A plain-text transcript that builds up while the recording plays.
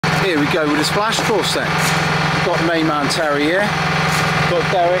Here we go with the splash course then. We've got the main man Terry here, we've got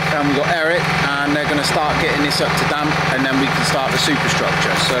Derek and we've got Eric, and they're going to start getting this up to damp and then we can start the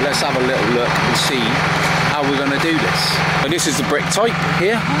superstructure. So let's have a little look and see how we're going to do this. So this is the brick type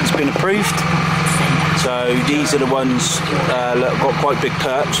here, it's been approved. So these are the ones that have got quite big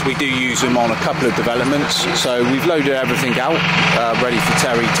perps. We do use them on a couple of developments. So we've loaded everything out, ready for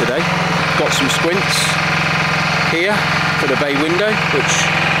Terry today. Got some squints here for the bay window, which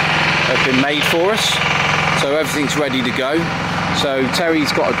have been made for us. So everything's ready to go. So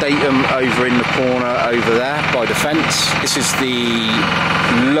Terry's got a datum over in the corner over there by the fence. This is the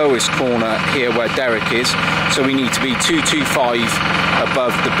lowest corner here where Derek is. So we need to be 225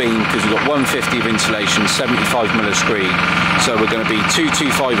 above the beam because we've got 150 of insulation, 75mm of screed. So we're going to be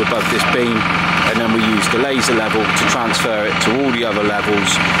 225 above this beam, and then we use the laser level to transfer it to all the other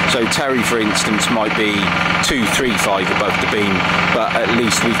levels. So Terry, for instance, might be 235 above the beam, but at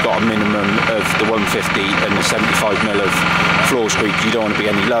least we've got a minimum of the 150 and the 75mm of floor screed. You don't want to be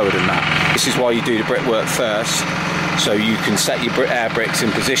any lower than that. This is why you do the brickwork first, so you can set your air bricks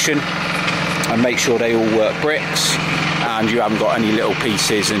in position and make sure they all work bricks, and you haven't got any little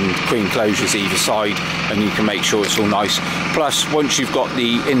pieces and cream closures either side, and you can make sure it's all nice. Plus, once you've got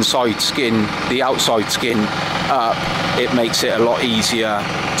the inside skin, the outside skin up, it makes it a lot easier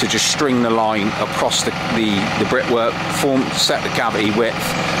to just string the line across the brickwork, set the cavity width,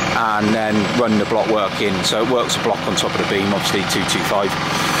 and then run the block work in. So it works a block on top of the beam, obviously 225.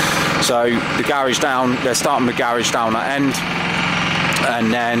 So the garage down, they're starting the garage down that end,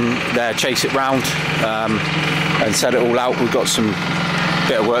 and then they chase it round and set it all out. We've got some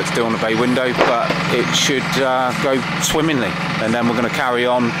bit of work to do on the bay window, but it should go swimmingly, and then we're going to carry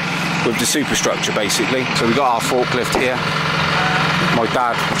on with the superstructure basically. So we've got our forklift here. My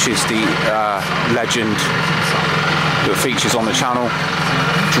dad, which is the legend that features on the channel,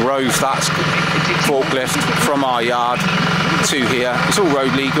 drove that forklift from our yard to here. It's all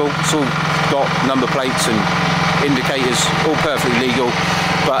road legal, it's all got number plates and indicators, all perfectly legal,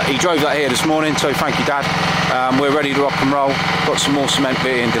 but he drove that here this morning, so thank you, Dad. We're ready to rock and roll. Got some more cement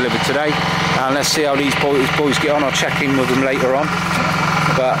being delivered today, and let's see how these boys get on. I'll check in with them later on.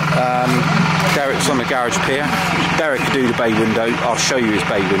 But Derek's on the garage pier. Derek could do the bay window. I'll show you his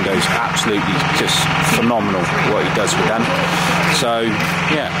bay windows. Absolutely just phenomenal what he does with them. So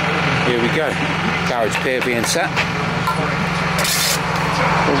yeah, here we go. Garage pier being set.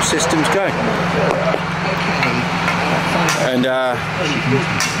 All systems go. And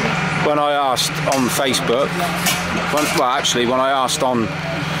when I asked on Facebook, when I asked on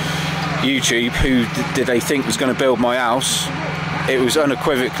YouTube who did they think was going to build my house, it was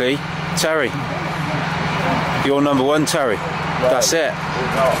unequivocally Terry. You're number one, Terry. That's it.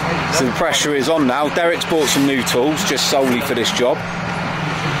 So the pressure is on now. Derek's bought some new tools just solely for this job.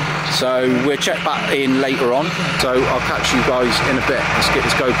 So we'll check back in later on. So I'll catch you guys in a bit. Let's get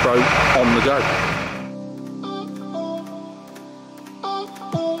this GoPro on the go.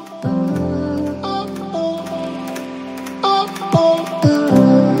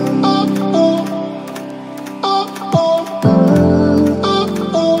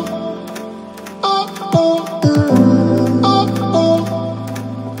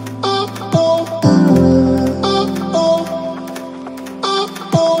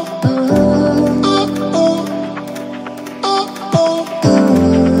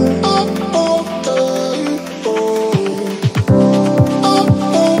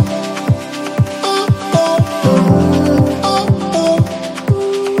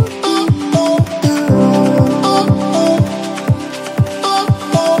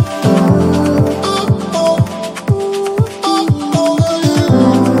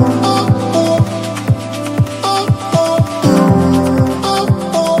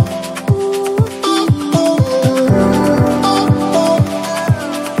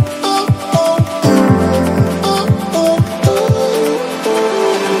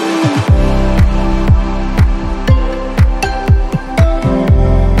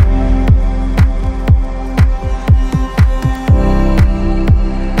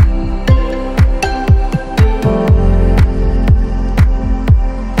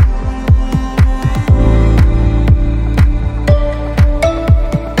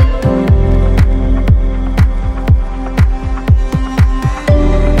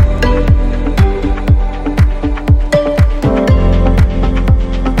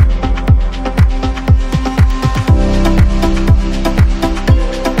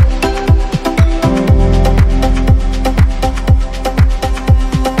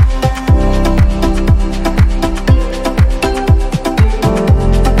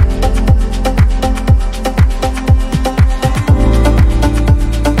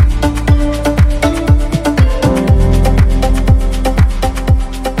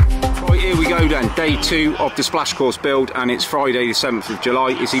 2 of the splash course build, and it's Friday the 7th of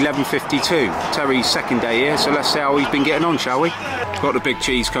July. It's 11:52. Terry's second day here, so let's see how he's been getting on, shall we? Got the big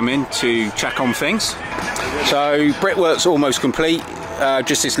cheese come in to check on things. So brickwork's almost complete.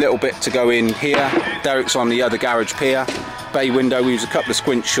 Just this little bit to go in here. Derek's on the other garage pier. Bay window, we was a couple of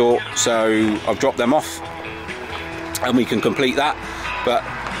squints short, so I've dropped them off and we can complete that. But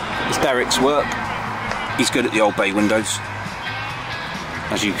it's Derek's work. He's good at the old bay windows,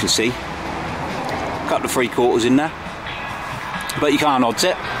 as you can see. A couple of 3/4 in there, but you can't odds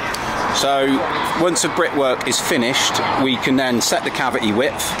it. So once the brickwork is finished, we can then set the cavity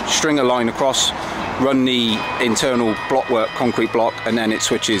width, string a line across, run the internal blockwork, concrete block, and then it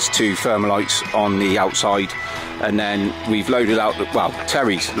switches to thermalites on the outside. And then we've loaded out,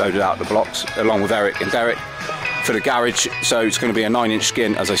 Terry's loaded out the blocks along with Eric and Derek for the garage. So it's going to be a 9-inch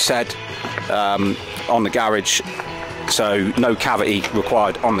skin, as I said, on the garage. So no cavity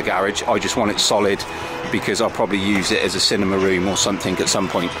required on the garage. I just want it solid because I'll probably use it as a cinema room or something at some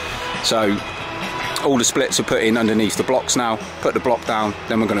point. So all the splits are put in underneath the blocks now. Put the block down,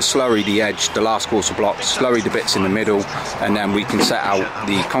 then we're going to slurry the edge, the last quarter block, slurry the bits in the middle, and then we can set out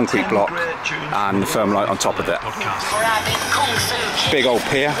the concrete block and the thermalite on top of it. Big old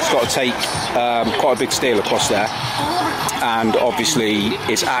pier. It's got to take quite a big steel across there, and obviously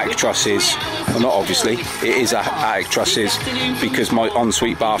it's attic trusses. Well, not obviously, it is attic trusses because my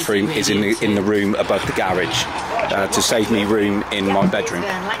ensuite bathroom is in the room above the garage to save me room in my bedroom.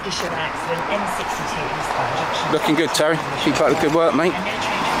 Looking good, Terry. Keep up the good work, mate.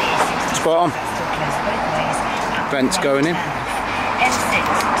 Spot on. Vents going in.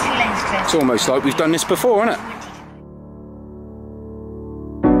 It's almost like we've done this before, isn't it?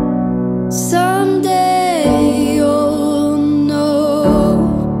 Someday you'll know.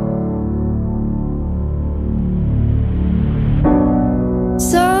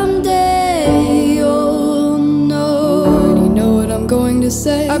 Someday you'll know. You know what I'm going to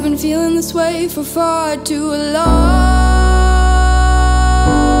say? I've been feeling this way for far too long.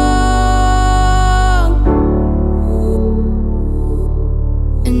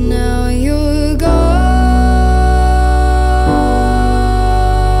 And now you're gone.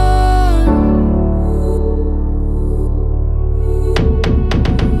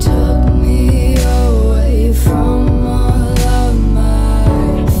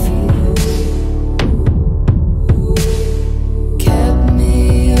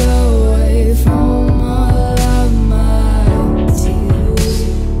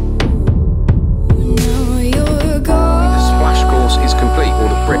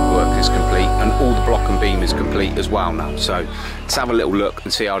 As well now, so let's have a little look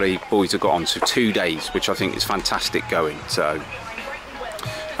and see how the boys have got on. So 2 days, which I think is fantastic going. So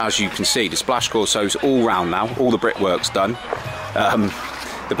as you can see, the splash course all round now, all the brickwork's done.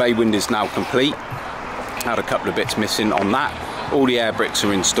 The bay window is now complete. Had a couple of bits missing on that. All the air bricks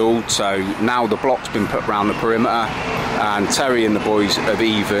are installed, so now the block's been put around the perimeter, and Terry and the boys have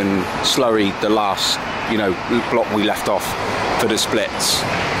even slurried the last, block we left off for the splits.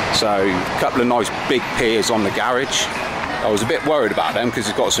 So a couple of nice big piers on the garage. I was a bit worried about them because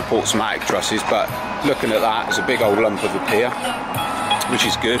it's got to support some attic trusses, but looking at that, it's a big old lump of a pier, which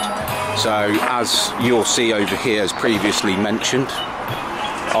is good. So as you'll see over here, as previously mentioned,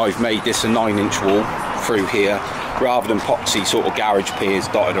 I've made this a 9-inch wall through here rather than poxy sort of garage piers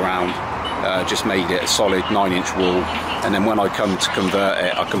dotted around. Just made it a solid 9-inch wall, and then when I come to convert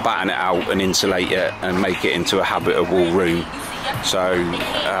it, I can batten it out and insulate it and make it into a habitable room. So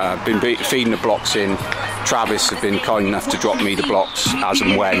been feeding the blocks in. Travis have been kind enough to drop me the blocks as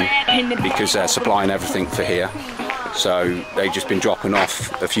and when, because they're supplying everything for here. So they've just been dropping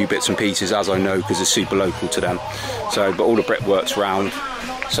off a few bits and pieces, as I know, because it's super local to them. So, but all the brickwork's round.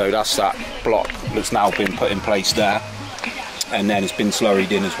 So that's that block that's now been put in place there, and then it's been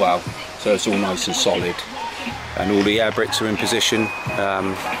slurried in as well. So it's all nice and solid, and all the air bricks are in position.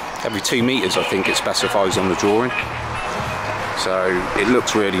 Every 2 meters, I think it specifies on the drawing. So it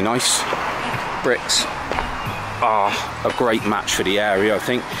looks really nice. Bricks are a great match for the area, I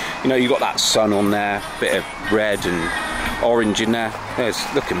think. You've got that sun on there, bit of red and orange in there.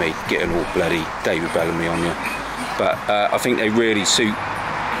 Look at me getting all bloody David Bellamy on you. But I think they really suit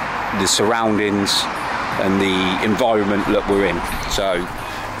the surroundings and the environment that we're in. So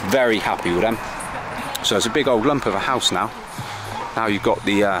very happy with them. So it's a big old lump of a house now. Now you've got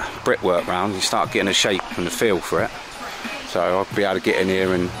the brickwork round, you start getting a shape and a feel for it. So I'll be able to get in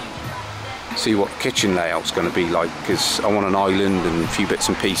here and see what the kitchen layout's going to be like, because I want an island and a few bits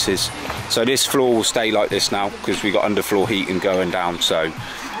and pieces. So this floor will stay like this now because we got underfloor heating going down. So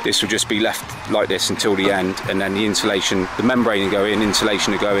this will just be left like this until the end, and then the insulation, the membrane will go in,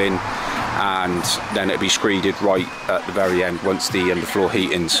 insulation will go in, and then it'll be screeded right at the very end once the underfloor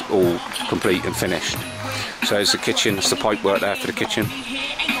heating's all complete and finished. So there's the kitchen, that's the pipe work there for the kitchen.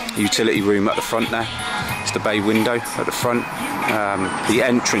 Utility room at the front there, it's the bay window at the front. The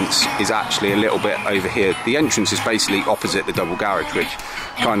entrance is actually a little bit over here. The entrance is basically opposite the double garage, which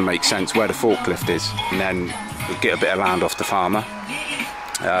kind of makes sense where the forklift is, and then we'll get a bit of land off the farmer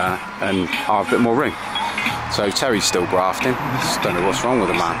and I'll have a bit more room. So Terry's still grafting, just don't know what's wrong with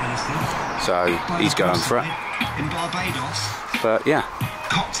the man, so he's going for it. But yeah.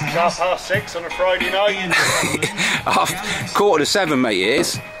 It's 6:30 on a Friday night. 6:45, mate, it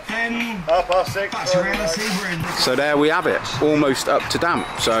is. 6:30. So there we have it, almost up to damp.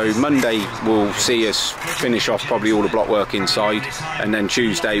 So Monday will see us finish off probably all the block work inside, and then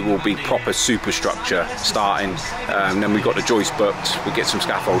Tuesday will be proper superstructure starting. Then we've got the joist booked, we'll get some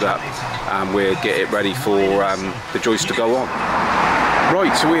scaffold up and we'll get it ready for the joist to go on.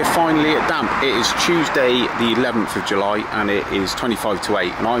 Right, so we're finally at damp. It is Tuesday the 11th of July and it is 25 to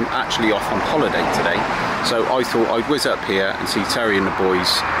 8 and I'm actually off on holiday today. So I thought I'd whiz up here and see Terry and the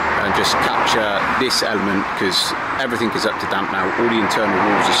boys and just capture this element, because everything is up to damp now. All the internal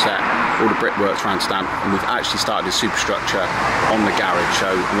walls are set, all the brickwork's around to damp, and we've actually started the superstructure on the garage. So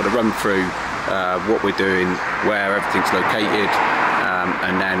I'm going to run through what we're doing, where everything's located,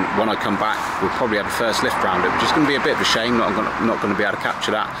 and then when I come back we'll probably have the first lift round it, which is going to be a bit of a shame, not going to be able to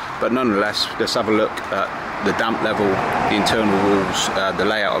capture that, but nonetheless let's have a look at the damp level, the internal walls, the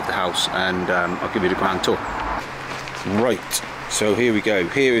layout of the house, and I'll give you the grand tour. Right, so here we go.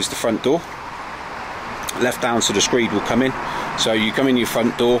 Here is the front door, left down so the screed will come in. So you come in your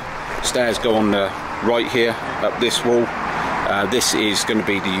front door, stairs go on the right here, up this wall. This is going to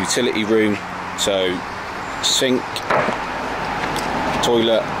be the utility room, so sink,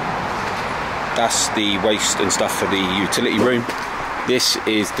 toilet, that's the waste and stuff for the utility room. This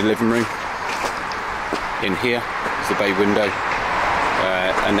is the living room. In here is the bay window,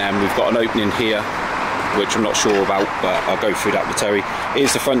 and then we've got an opening here which I'm not sure about, but I'll go through that with Terry.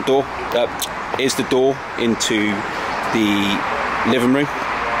 Here's the front door, here's the door into the living room,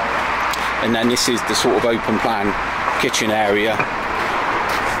 and then this is the sort of open plan kitchen area.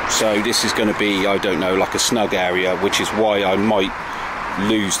 So this is going to be, I don't know, like a snug area, which is why I might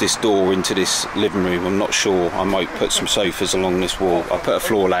lose this door into this living room. I'm not sure. I might put some sofas along this wall. I'll put a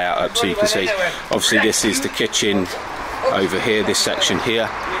floor layout up so you can see. Obviously this is the kitchen over here, this section here,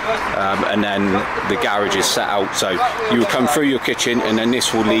 and then the garage is set out, so you will come through your kitchen and then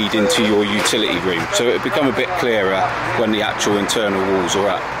this will lead into your utility room, so it'll become a bit clearer when the actual internal walls are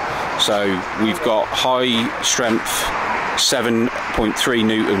up. So we've got high strength 7.3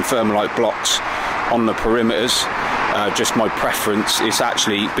 Newton thermalite blocks on the perimeters. Just my preference is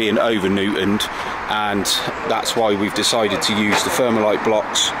actually being over Newtoned, and that's why we've decided to use the thermalite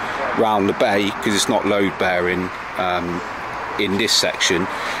blocks round the bay, because it's not load bearing in this section,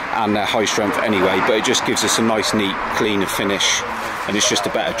 and they're high strength anyway, but it just gives us a nice neat cleaner finish, and it's just a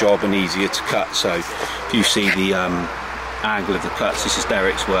better job and easier to cut. So if you see the angle of the cuts, this is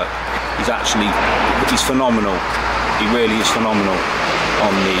Derek's work. He's phenomenal. He really is phenomenal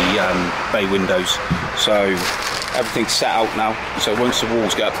on the bay windows. So everything's set out now, so once the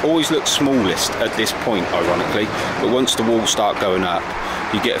walls go up, always looks smallest at this point ironically, but once the walls start going up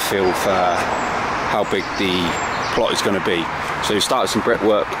you get a feel for how big the plot is going to be. So we started some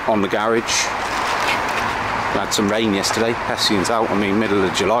brickwork on the garage. We had some rain yesterday, Hessian's out, I mean middle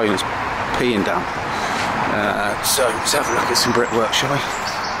of July, and it's peeing down. So let's have a look at some brickwork, shall we?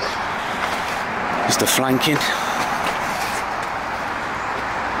 There's the flanking.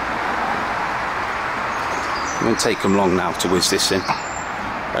 It won't take them long now to whiz this in.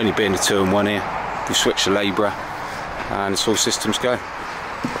 Only being a 2-in-1 here. We've switched the labourer and it's all systems go.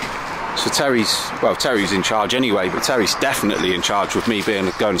 So Terry's in charge anyway, but Terry's definitely in charge with me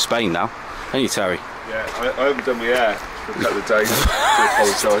going to Spain now. Ain't you, Terry? Yeah, I haven't done my hair for a couple of days. I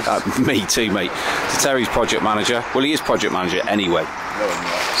apologise. Me too, mate. So Terry's project manager. Well, he is project manager anyway. No, I'm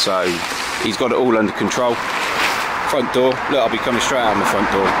not. So he's got it all under control. Front door. Look, I'll be coming straight out of my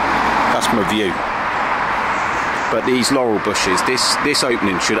front door. That's my view. But these laurel bushes, this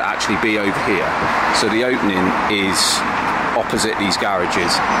opening should actually be over here. So the opening is opposite these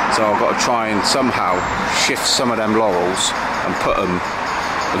garages. So I've got to try and somehow shift some of them laurels and put them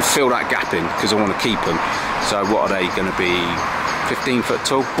and fill that gap in, because I want to keep them. So what are they going to be? 15 foot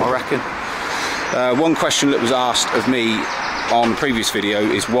tall, I reckon. One question that was asked of me on the previous video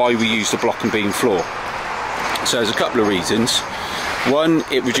is why we use the block and beam floor. So there's a couple of reasons. One,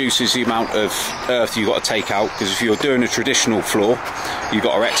 it reduces the amount of earth you've got to take out, because if you're doing a traditional floor, you've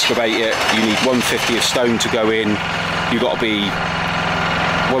got to excavate it, you need 150 of stone to go in, you've got to be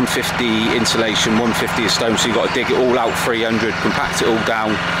 150 insulation, 150 of stone, so you've got to dig it all out, 300, compact it all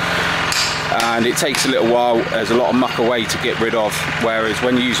down, and it takes a little while. There's a lot of muck away to get rid of, whereas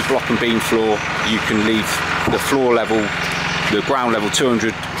when you use a block and beam floor, you can leave the floor level, the ground level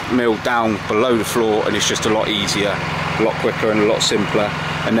 200 mil down below the floor, and it's just a lot easier, a lot quicker and a lot simpler,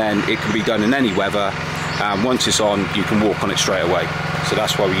 and then it can be done in any weather. Once it's on, you can walk on it straight away. So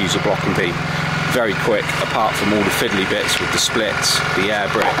that's why we use a block and beam. Very quick, apart from all the fiddly bits with the splits, the air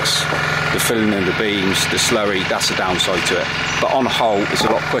bricks, the filling in the beams, the slurry. That's the downside to it. But on a whole, it's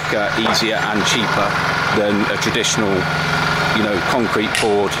a lot quicker, easier and cheaper than a traditional, you know, concrete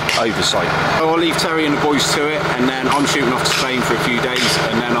poured oversight. So I'll leave Terry and the boys to it, and then I'm shooting off to Spain for a few days,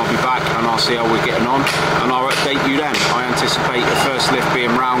 and then I'll be back and I'll see how we're getting on, and I'll update you then. I anticipate the first lift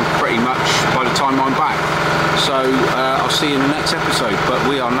being round pretty much by the time I'm back. So I'll see you in the next episode, but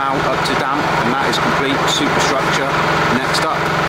we are now up to damp, and that is complete superstructure.